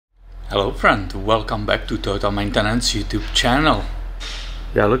Hello friend, welcome back to Toyota Maintenance YouTube channel.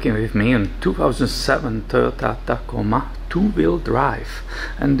 You are looking with me in 2007 Toyota Tacoma two-wheel drive,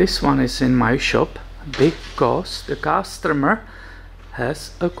 and this one is in my shop because the customer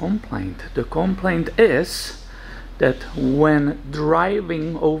has a complaint. The complaint is that when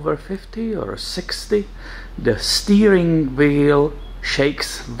driving over 50 or 60, the steering wheel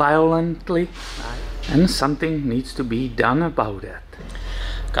shakes violently and something needs to be done about it.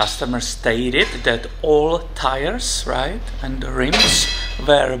 Customer stated that all tires, and the rims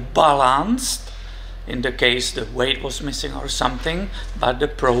were balanced in the case the weight was missing or something, but the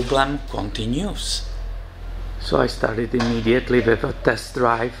problem continues. So I started immediately with a test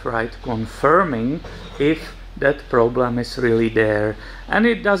drive, confirming if that problem is really there. And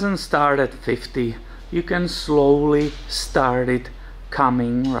it doesn't start at 50. You can slowly start it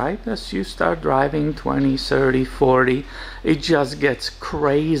coming, as you start driving 20, 30, 40, it just gets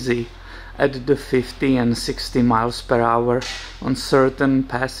crazy at the 50 and 60 miles per hour on certain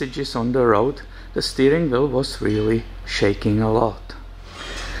passages on the road. The steering wheel was really shaking a lot.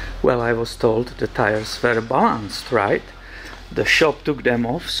 Well, I was told the tires were balanced, The shop took them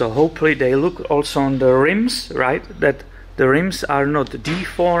off, so hopefully they look also on the rims, that the rims are not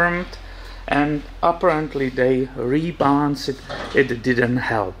deformed. And apparently they rebalanced it. It didn't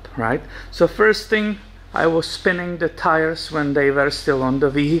help, So first thing, I was spinning the tires when they were still on the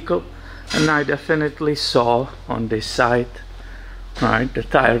vehicle, and I definitely saw on this side, the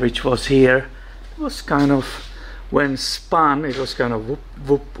tire which was here, it was kind of, when spun, it was kind of whoop,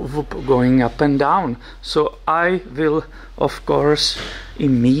 whoop, whoop, going up and down. So I will, of course,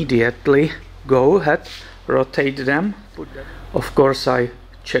 immediately go ahead, rotate them. Of course, I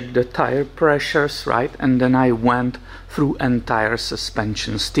check the tire pressures, and then I went through entire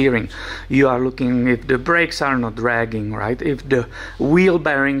suspension steering. You are looking if the brakes are not dragging, if the wheel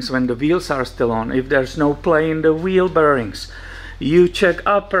bearings, when the wheels are still on, if there's no play in the wheel bearings. You check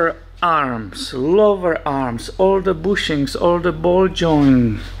upper arms, lower arms, all the bushings, all the ball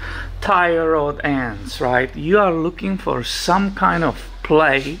joints, tire rod ends, You are looking for some kind of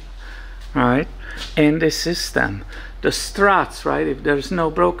play, in the system. The struts, if there's no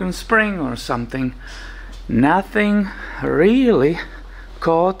broken spring or something. Nothing really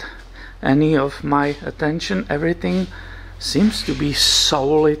caught any of my attention. Everything seems to be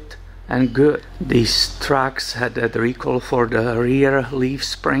solid and good. These trucks had that recall for the rear leaf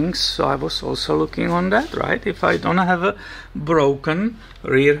springs, so I was also looking on that, if I don't have a broken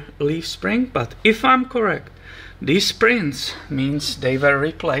rear leaf spring. But if I'm correct, these springs means they were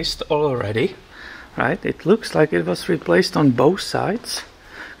replaced already. It looks like it was replaced on both sides,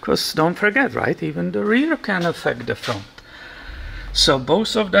 because don't forget, even the rear can affect the front. So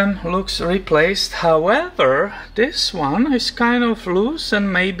both of them looks replaced. However, this one is kind of loose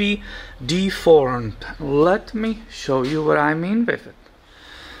and maybe deformed. Let me show you what I mean with it.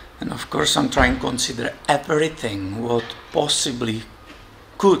 And of course I'm trying to consider everything what possibly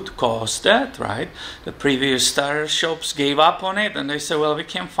could cause that, The previous tire shops gave up on it and they said, well, we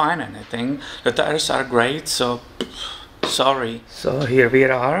can't find anything. The tires are great, so sorry. So here we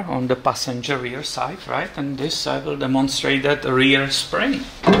are on the passenger rear side, And this I will demonstrate that rear spring.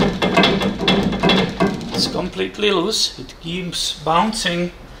 It's completely loose. It keeps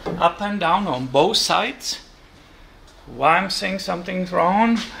bouncing up and down on both sides. Why I'm saying something's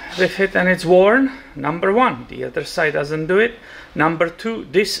wrong with it and it's worn? Number one, the other side doesn't do it. Number two,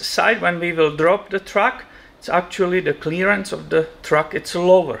 this side, when we will drop the truck, it's actually the clearance of the truck, it's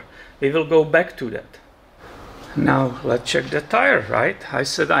lower. We will go back to that. Now let's check the tire, I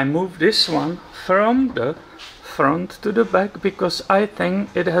said I moved this one from the front to the back because I think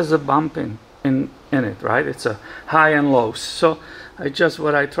it has a bump in it, It's a high and low. So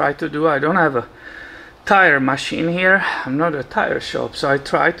what I try to do, I don't have a tire machine here, I'm not a tire shop, so I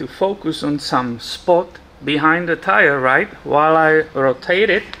try to focus on some spot behind the tire, while I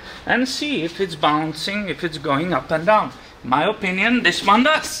rotate it and see if it's bouncing, if it's going up and down. My opinion, this one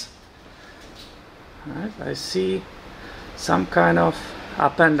does. I see some kind of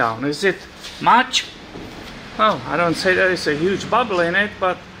up and down. Is it much? Well, I don't say there is a huge bubble in it,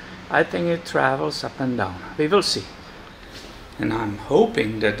 but I think it travels up and down. We will see. And I'm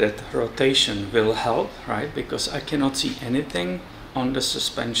hoping that that rotation will help, because I cannot see anything on the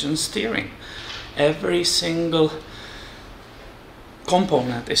suspension steering. Every single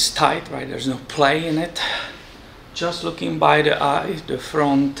component is tight, There's no play in it. Just looking by the eye, the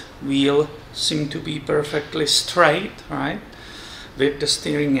front wheel seems to be perfectly straight, With the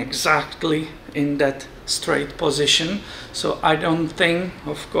steering exactly in that straight position. So I don't think,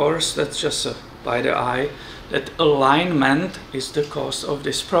 of course, that's just by the eye, that alignment is the cause of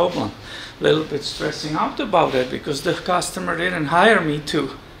this problem. A little bit stressing out about it because the customer didn't hire me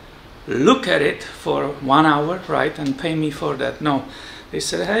to look at it for 1 hour, right, and pay me for that. No, they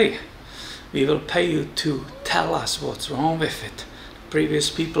said, hey, we will pay you to tell us what's wrong with it. Previous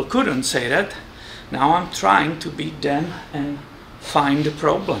people couldn't say that. Now I'm trying to beat them and find the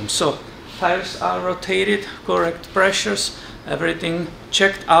problem. So tires are rotated, correct pressures, everything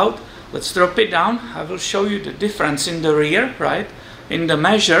checked out. Let's drop it down. I will show you the difference in the rear, right, in the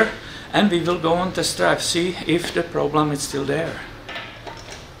measure, and we will go on test drive, see if the problem is still there.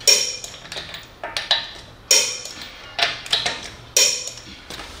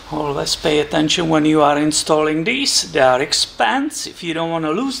 Always pay attention when you are installing these. They are expensive, you don't want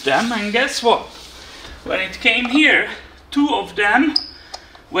to lose them. And guess what? When it came here, 2 of them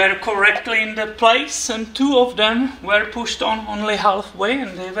were correctly in the place and 2 of them were pushed on only halfway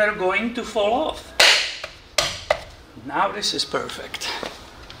and they were going to fall off. Now this is perfect.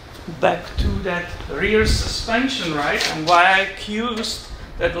 Back to that rear suspension, right? And why I accused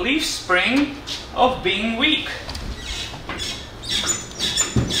that leaf spring of being weak.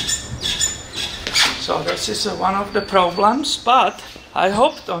 So this is one of the problems, but I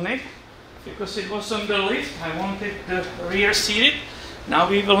hopped on it because it was on the lift. I wanted the rear seated. Now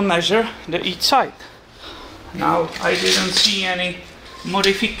we will measure the each side. Now I didn't see any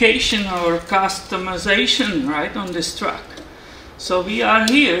modification or customization, right, on this truck. So we are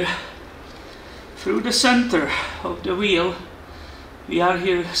here through the center of the wheel. We are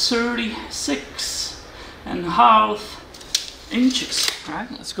here 36.5 inches,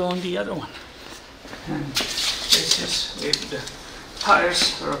 right? Let's go on the other one. And this is with the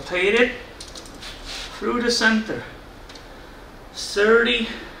tires rotated through the center.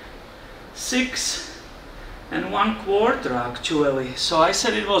 36.25 actually. So I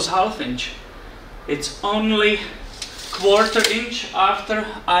said it was ½ inch. It's only ½ inch after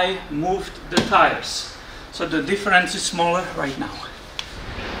I moved the tires. So the difference is smaller right now.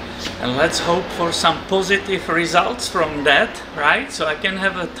 And let's hope for some positive results from that, right? So I can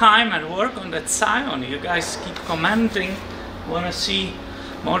have a time and work on that Scion. You guys keep commenting, want to see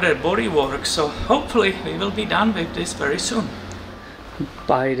more that body work. So hopefully we will be done with this very soon.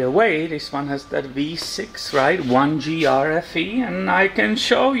 By the way, this one has that V6, right? 1G RFE, and I can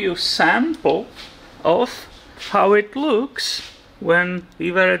show you sample of how it looks when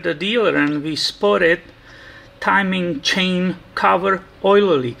we were at the dealer and we spotted timing chain cover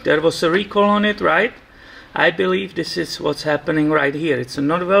oil leak. There was a recall on it, right? I believe this is what's happening right here. It's a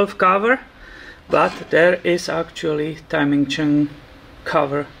not valve cover, but there is actually timing chain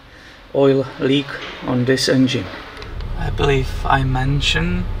cover oil leak on this engine. I believe I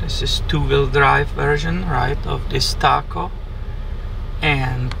mentioned this is 2-wheel drive version, right, of this Taco,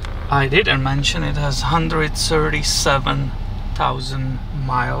 and I didn't mention it has 137,000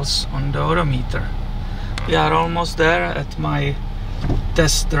 miles on the odometer. We are almost there at my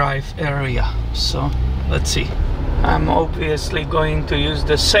test drive area, so let's see. I'm obviously going to use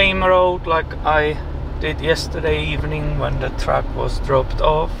the same road like I did yesterday evening when the truck was dropped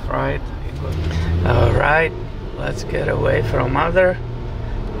off, right? Alright, let's get away from other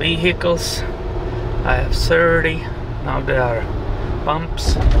vehicles. I have 30, now there are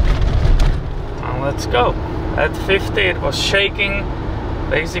bumps. Now let's go. At 50 it was shaking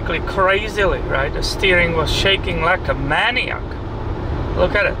basically crazily, right? The steering was shaking like a maniac.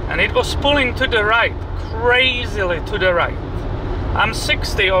 Look at it. And it was pulling to the right, crazily to the right. I'm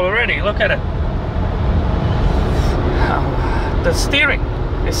 60 already, look at it. The steering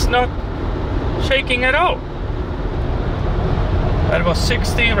is not shaking at all. That was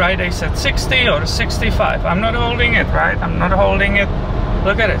 60, right? They said 60 or 65. I'm not holding it, right? I'm not holding it.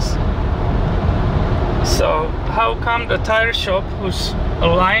 Look at this. So how come the tire shop who's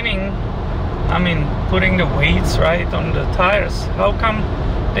aligning, I mean putting the weights right on the tires, how come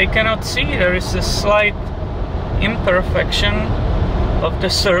they cannot see there is a slight imperfection of the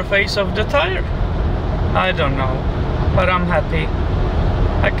surface of the tire? I don't know, but I'm happy.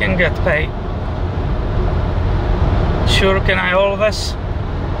 I can get paid. Sure, can I always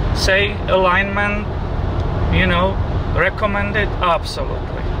say alignment, you know, recommended?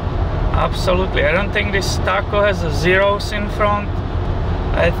 Absolutely. Absolutely. I don't think this Taco has a zeros in front.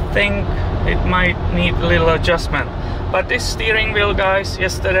 I think it might need a little adjustment. But this steering wheel, guys,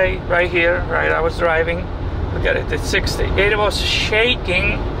 yesterday, right here, right, I was driving, look at it, it's 60. It was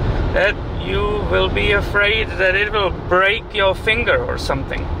shaking that you will be afraid that it will break your finger or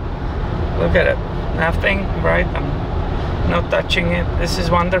something. Look at it. Nothing, right? I'm not touching it. This is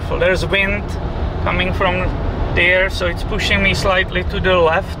wonderful. There's wind coming from there, so it's pushing me slightly to the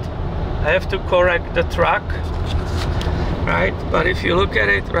left. I have to correct the truck, right? But if you look at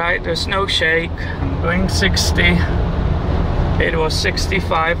it, right, there's no shake. I'm going 60. It was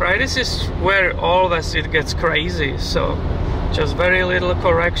 65, right? This is where always it gets crazy. So just very little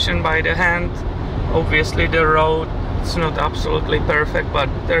correction by the hand. Obviously the road, it's not absolutely perfect, but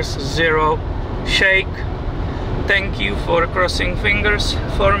there's zero shake. Thank you for crossing fingers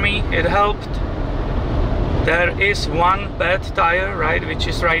for me, it helped. There is one bad tire, right, which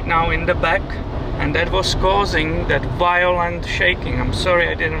is right now in the back, and that was causing that violent shaking. I'm sorry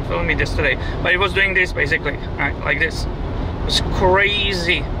I didn't film it yesterday, but it was doing this basically, right, like this. It was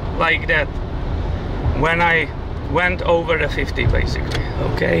crazy like that when I went over the 50 basically.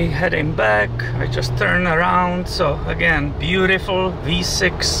 Okay, heading back, I just turn around. So again, beautiful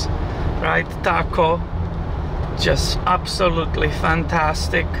V6, right, Taco, just absolutely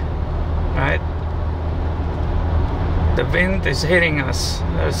fantastic, right? The wind is hitting us.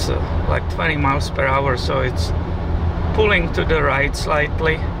 There's like 20 miles per hour, so it's pulling to the right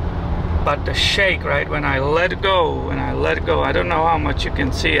slightly. But the shake, right, when I let go, I don't know how much you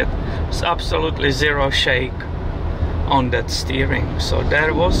can see it, it's absolutely zero shake on that steering. So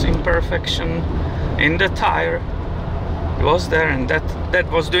there was imperfection in the tire. It was there, and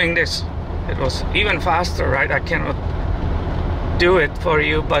that was doing this. It was even faster, right? I cannot do it for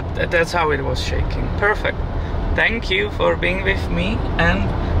you, but that's how it was shaking. Perfect. Thank you for being with me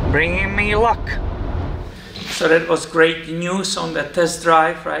and bringing me luck. So that was great news on the test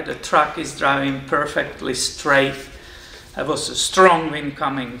drive, right? The truck is driving perfectly straight. There was a strong wind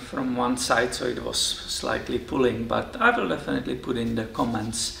coming from one side, so it was slightly pulling, but I will definitely put in the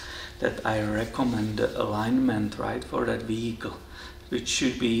comments that I recommend the alignment, right, for that vehicle, which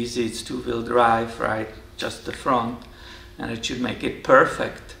should be easy. It's two-wheel drive, right, just the front, and it should make it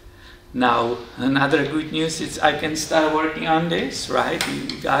perfect. Now, another good news is I can start working on this, right?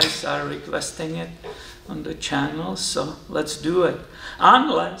 You guys are requesting it on the channel, so let's do it.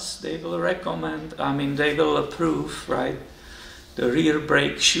 Unless they will recommend, they will approve, right? The rear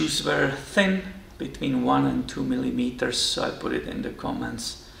brake shoes were thin, between 1 and 2 millimeters, so I put it in the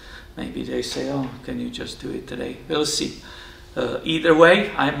comments. Maybe they say, oh, can you just do it today? We'll see. Either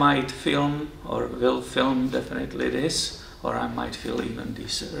way, I might film, or will film definitely this, or I might film even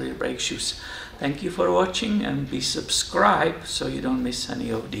these rear brake shoes. Thank you for watching, and be subscribed so you don't miss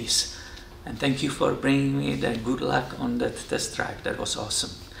any of these. And thank you for bringing me that good luck on that test drive. That was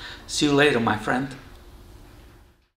awesome. See you later, my friend.